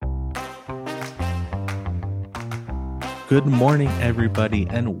Good morning, everybody,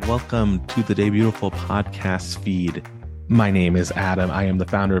 and welcome to the Day Beautiful podcast feed. My name is Adam. I am the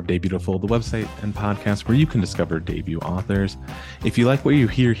founder of Day Beautiful, the website and podcast where you can discover debut authors. If you like what you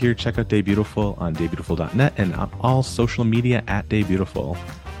hear here, check out Day Beautiful on daybeautiful.net and on all social media at Day Beautiful.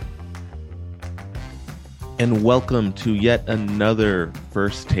 And welcome to yet another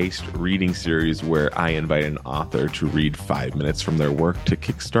First Taste reading series where I invite an author to read 5 minutes from their work to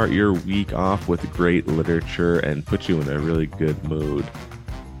kickstart your week off with great literature and put you in a really good mood.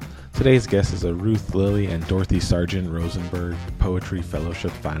 Today's guest is a Ruth Lilly and Dorothy Sargent Rosenberg Poetry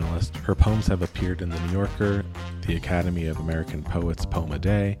Fellowship finalist. Her poems have appeared in The New Yorker, the Academy of American Poets Poem a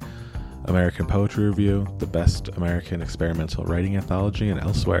Day, American Poetry Review, the Best American Experimental Writing Anthology, and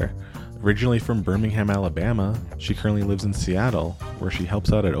elsewhere. Originally from Birmingham, Alabama, she currently lives in Seattle, where she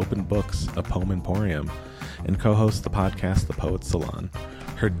helps out at Open Books, a poem emporium, and co-hosts the podcast The Poet Salon.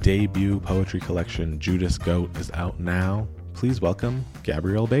 Her debut poetry collection, Judas Goat, is out now. Please welcome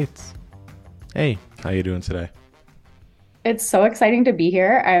Gabrielle Bates. Hey, how you doing today? It's so exciting to be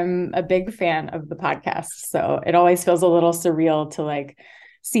here. I'm a big fan of the podcast, so it always feels a little surreal to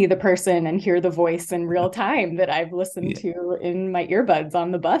see the person and hear the voice in real time that I've listened to in my earbuds on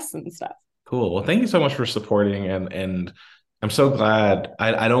the bus and stuff. Cool. Well, thank you so much for supporting, and I'm so glad.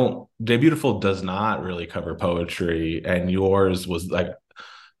 I don't. Day Beautiful does not really cover poetry, and yours was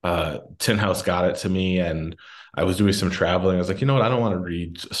Tin House got it to me, and I was doing some traveling. I was like, you know what? I don't want to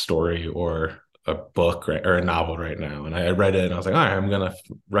read a story or a book or a novel right now. And I read it, and I was like, all right, I'm gonna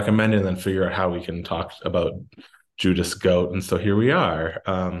recommend it and then figure out how we can talk about Judas Goat, and so here we are.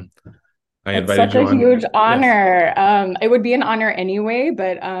 I invited you on. It's such a huge honor. Yes. It would be an honor anyway,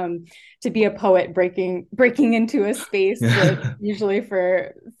 but to be a poet breaking into a space that usually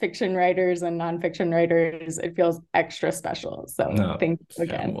for fiction writers and nonfiction writers, it feels extra special. So thank you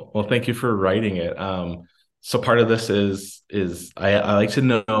again. Well, thank you for writing it. So part of this is I like to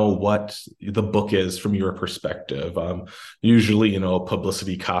know what the book is from your perspective. Usually, a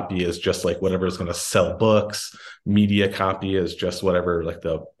publicity copy is just like whatever is going to sell books. Media copy is just whatever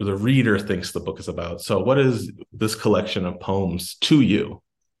the reader thinks the book is about. So what is this collection of poems to you?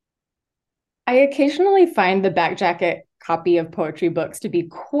 I occasionally find the back jacket copy of poetry books to be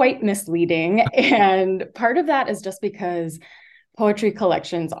quite misleading. And part of that is just because poetry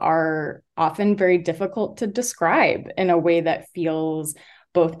collections are often very difficult to describe in a way that feels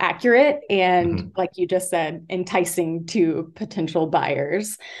both accurate and, like you just said, enticing to potential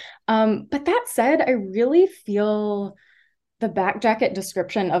buyers. But that said, I really feel the back jacket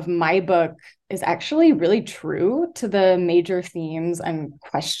description of my book is actually really true to the major themes and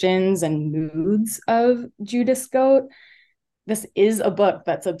questions and moods of Judas Goat. This is a book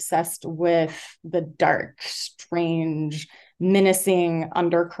that's obsessed with the dark, strange, menacing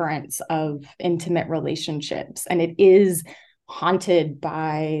undercurrents of intimate relationships. And it is haunted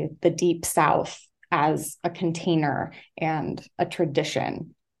by the Deep South as a container and a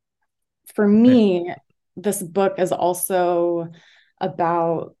tradition. For me, this book is also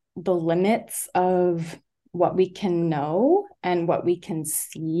about the limits of what we can know and what we can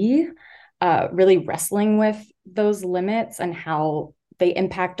see, really wrestling with those limits and how they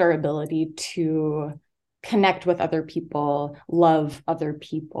impact our ability to connect with other people, love other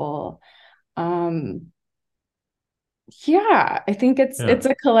people. I think it's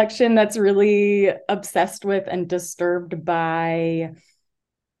a collection that's really obsessed with and disturbed by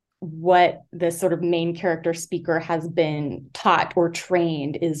what this sort of main character speaker has been taught or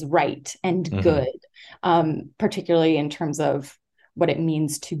trained is right and good, particularly in terms of what it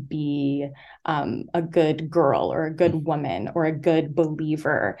means to be a good girl or a good woman or a good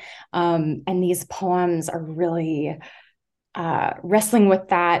believer. And these poems are really wrestling with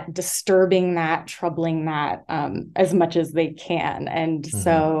that, disturbing that, troubling that as much as they can. And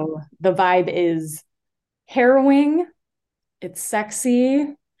so the vibe is harrowing, it's sexy,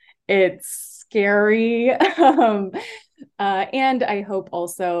 it's scary. And I hope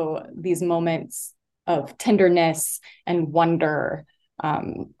also these moments of tenderness and wonder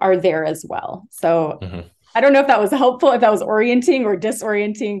are there as well. So I don't know if that was helpful, if that was orienting or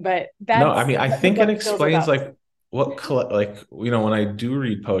disorienting, but that's... No, I mean, I think it explains when I do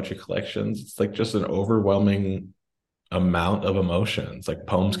read poetry collections, it's like just an overwhelming amount of emotions. Like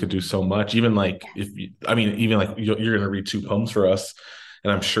poems could do so much. Even you're going to read 2 poems for us,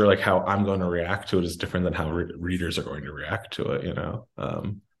 and I'm sure how I'm going to react to it is different than how readers are going to react to it,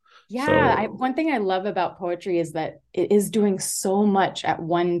 One thing I love about poetry is that it is doing so much at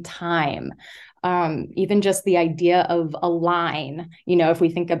one time. Even just the idea of a line, if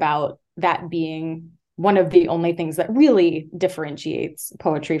we think about that being one of the only things that really differentiates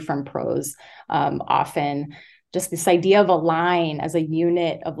poetry from prose, often just this idea of a line as a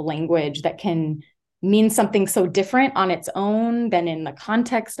unit of language that can mean something so different on its own than in the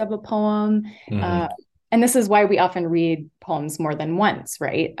context of a poem. And this is why we often read poems more than once,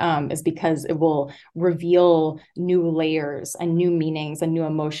 right? Is because it will reveal new layers and new meanings and new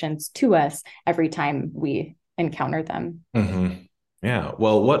emotions to us every time we encounter them. Yeah.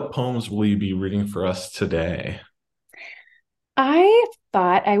 Well, what poems will you be reading for us today? I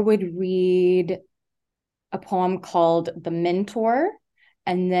thought I would read a poem called The Mentor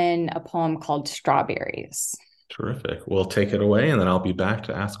and then a poem called Strawberries. Terrific. We'll take it away, and then I'll be back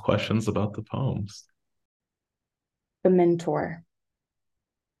to ask questions about the poems. The Mentor.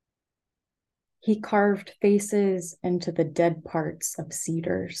 He carved faces into the dead parts of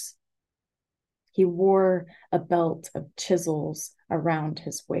cedars. He wore a belt of chisels around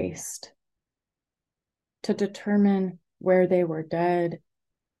his waist. To determine where they were dead,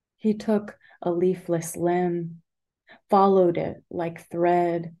 he took a leafless limb, followed it like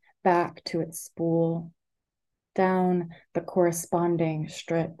thread back to its spool, down the corresponding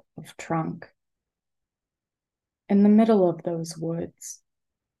strip of trunk. In the middle of those woods,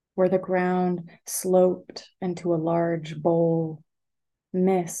 where the ground sloped into a large bowl,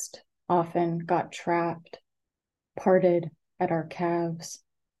 mist often got trapped, parted at our calves.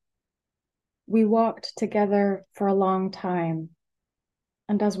 We walked together for a long time,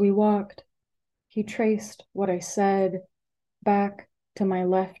 and as we walked, he traced what I said back to my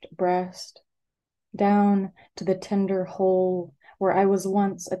left breast, down to the tender hole where I was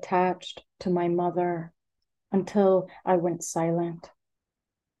once attached to my mother, until I went silent.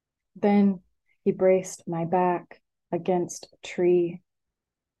 Then he braced my back against a tree.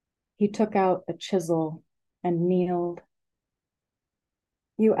 He took out a chisel and kneeled.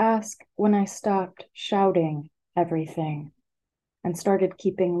 You ask when I stopped shouting everything and started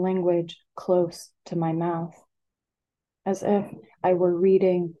keeping language close to my mouth, as if I were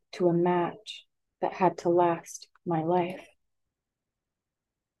reading to a match that had to last my life.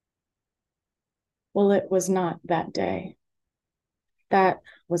 Well, it was not that day. That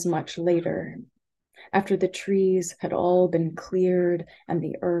was much later, after the trees had all been cleared and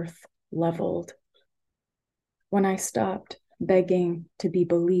the earth leveled. When I stopped begging to be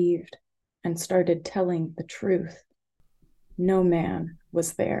believed and started telling the truth, no man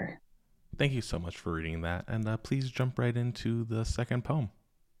was there. Thank you so much for reading that, and please jump right into the second poem.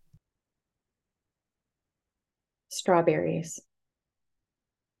 Strawberries.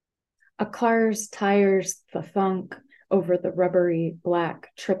 A car's tires thunk over the rubbery black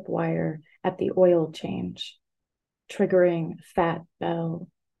tripwire at the oil change, triggering fat bell.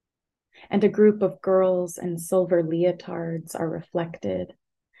 And a group of girls in silver leotards are reflected,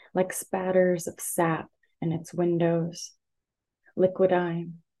 like spatters of sap in its windows,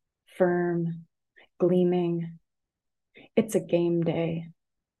 liquidine, firm, gleaming. It's a game day.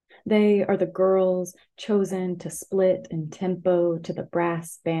 They are the girls chosen to split in tempo to the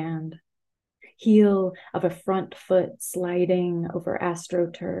brass band, heel of a front foot sliding over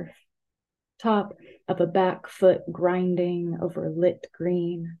astroturf, top of a back foot grinding over lit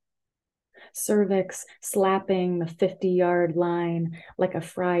green, cervix slapping the 50-yard line like a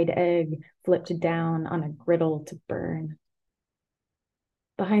fried egg flipped down on a griddle to burn.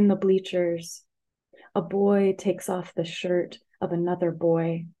 Behind the bleachers, a boy takes off the shirt of another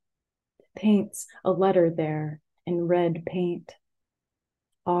boy, paints a letter there in red paint,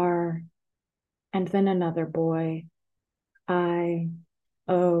 R, and then another boy, I,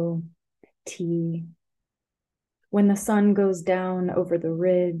 O, T. When the sun goes down over the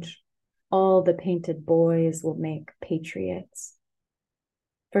ridge, all the painted boys will make patriots.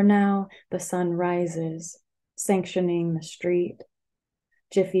 For now, the sun rises, sanctioning the street,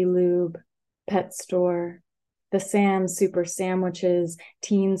 Jiffy Lube, pet store, the Sam's super sandwiches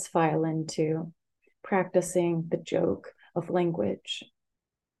teens file into, practicing the joke of language.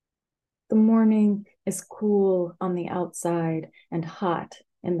 The morning is cool on the outside and hot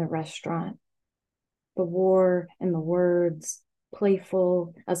in the restaurant. The war in the words,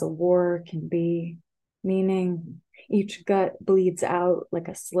 playful as a war can be, meaning each gut bleeds out like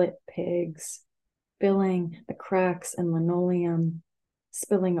a slit pig's, filling the cracks in linoleum,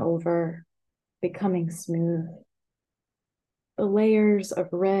 spilling over, becoming smooth. The layers of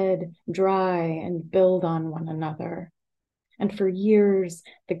red dry and build on one another. And for years,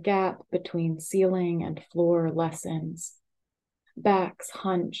 the gap between ceiling and floor lessens. Backs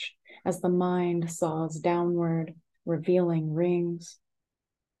hunch as the mind saws downward, revealing rings.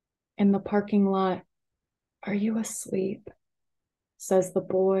 In the parking lot, "Are you asleep?" says the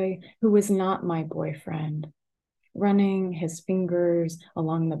boy who is not my boyfriend, running his fingers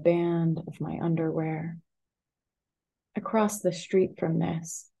along the band of my underwear. Across the street from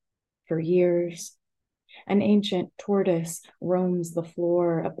this, for years, an ancient tortoise roams the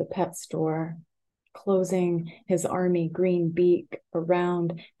floor of the pet store, closing his army green beak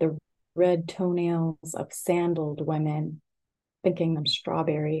around the red toenails of sandaled women, thinking them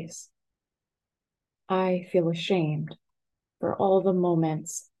strawberries. I feel ashamed for all the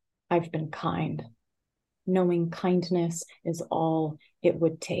moments I've been kind, knowing kindness is all it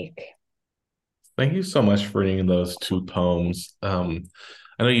would take. Thank you so much for reading those two poems.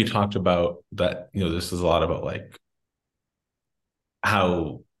 I know you talked about that, this is a lot about like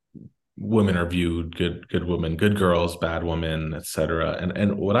how women are viewed, good women, good girls, bad women, etc.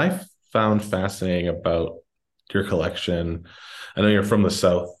 And what I found fascinating about your collection, I know you're from the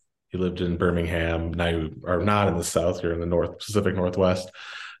South, you lived in Birmingham, now you are not in the South, you're in the North Pacific Northwest.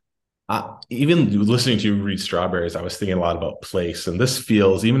 Even listening to you read Strawberries, I was thinking a lot about place. And this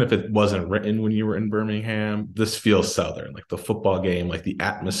feels, even if it wasn't written when you were in Birmingham, this feels Southern, like the football game, like the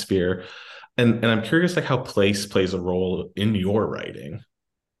atmosphere. And I'm curious, like how place plays a role in your writing.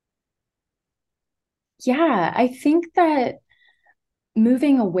 Yeah, I think that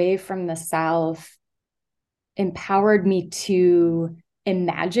moving away from the South empowered me to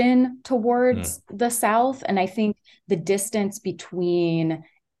imagine towards the South. And I think the distance between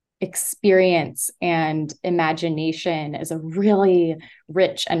experience and imagination is a really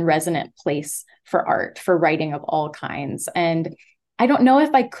rich and resonant place for art, for writing of all kinds. And I don't know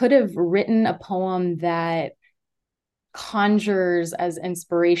if I could have written a poem that conjures as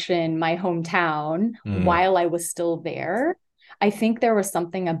inspiration my hometown while I was still there. I think there was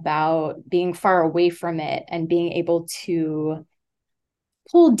something about being far away from it and being able to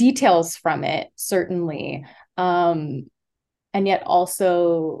pull details from it, certainly, and yet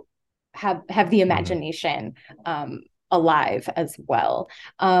also have the imagination alive as well.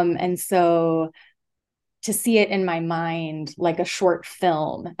 And so to see it in my mind like a short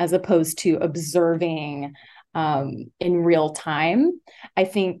film as opposed to observing in real time, I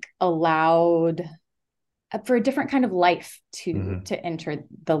think allowed for a different kind of life to enter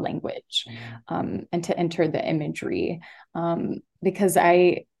the language and to enter the imagery, because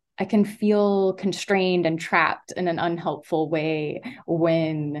I can feel constrained and trapped in an unhelpful way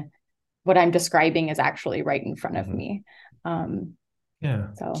when what I'm describing is actually right in front of me.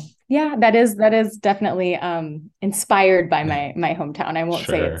 So yeah, that is definitely inspired by my hometown. I won't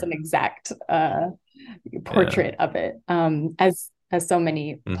say it's an exact portrait of it, as so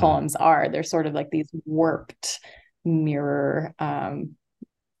many poems are. They're sort of like these warped mirror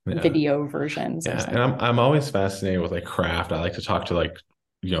video versions. And I'm always fascinated with like craft. I like to talk to like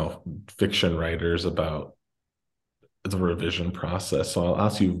fiction writers about the revision process. So I'll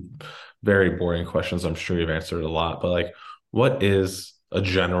ask you very boring questions. I'm sure you've answered a lot, but like, what is a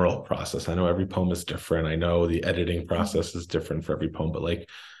general process? I know every poem is different. I know the editing process is different for every poem, but like,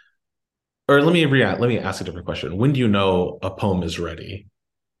 or let me ask a different question. When do you know a poem is ready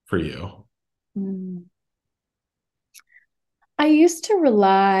for you? I used to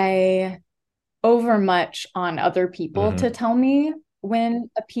rely over much on other people to tell me when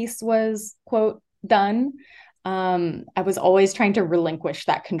a piece was, quote, done. I was always trying to relinquish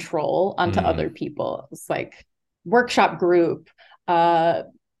that control onto other people. It's like workshop group,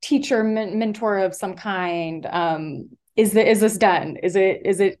 teacher, mentor of some kind. Is this done? Is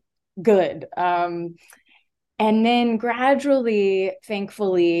it good? And then gradually,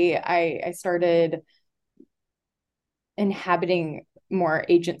 thankfully, I started inhabiting more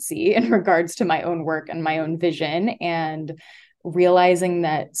agency in regards to my own work and my own vision, and realizing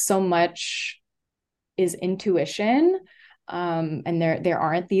that so much is intuition, and there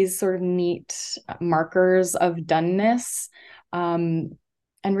aren't these sort of neat markers of doneness, and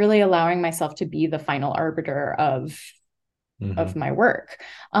really allowing myself to be the final arbiter of my work.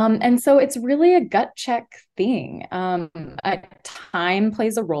 And so it's really a gut check thing. Time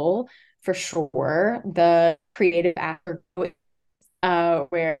plays a role for sure. The creative aspect,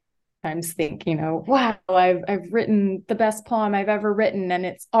 where sometimes think, wow, I've written the best poem I've ever written and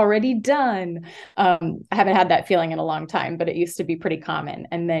it's already done. I haven't had that feeling in a long time, but it used to be pretty common.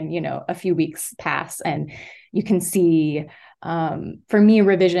 And then, a few weeks pass and you can see, for me,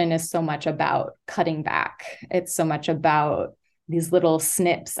 revision is so much about cutting back. It's so much about these little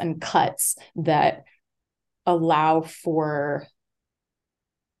snips and cuts that allow for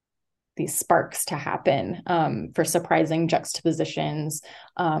these sparks to happen, for surprising juxtapositions,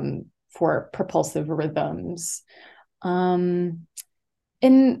 for propulsive rhythms. In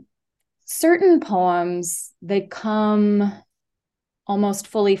certain poems, they come almost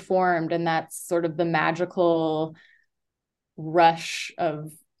fully formed, and that's sort of the magical rush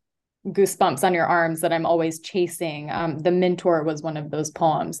of goosebumps on your arms that I'm always chasing. The Mentor was one of those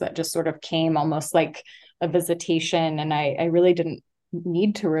poems that just sort of came almost like a visitation, and I really didn't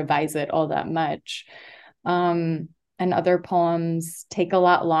need to revise it all that much. And other poems take a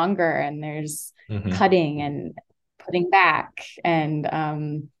lot longer, and there's cutting and putting back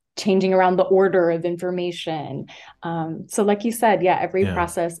and changing around the order of information. So like you said, every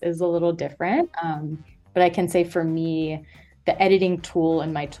process is a little different. But I can say for me, the editing tool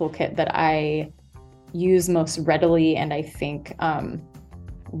in my toolkit that I use most readily, and I think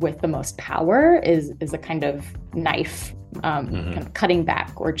with the most power, is a kind of knife, kind of cutting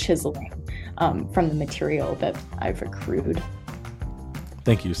back or chiseling from the material that I've accrued.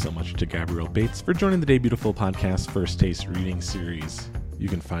 Thank you so much to Gabrielle Bates for joining the Day Beautiful podcast First Taste Reading Series. You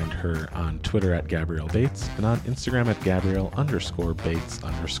can find her on Twitter at Gabrielle Bates and on Instagram at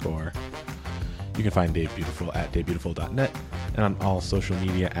Gabrielle_Bates_. You can find Day Beautiful at daybeautiful.net and on all social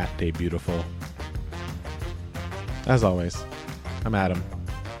media at Day Beautiful. As always, I'm Adam.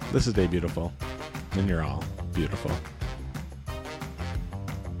 This is Day Beautiful, and you're all beautiful.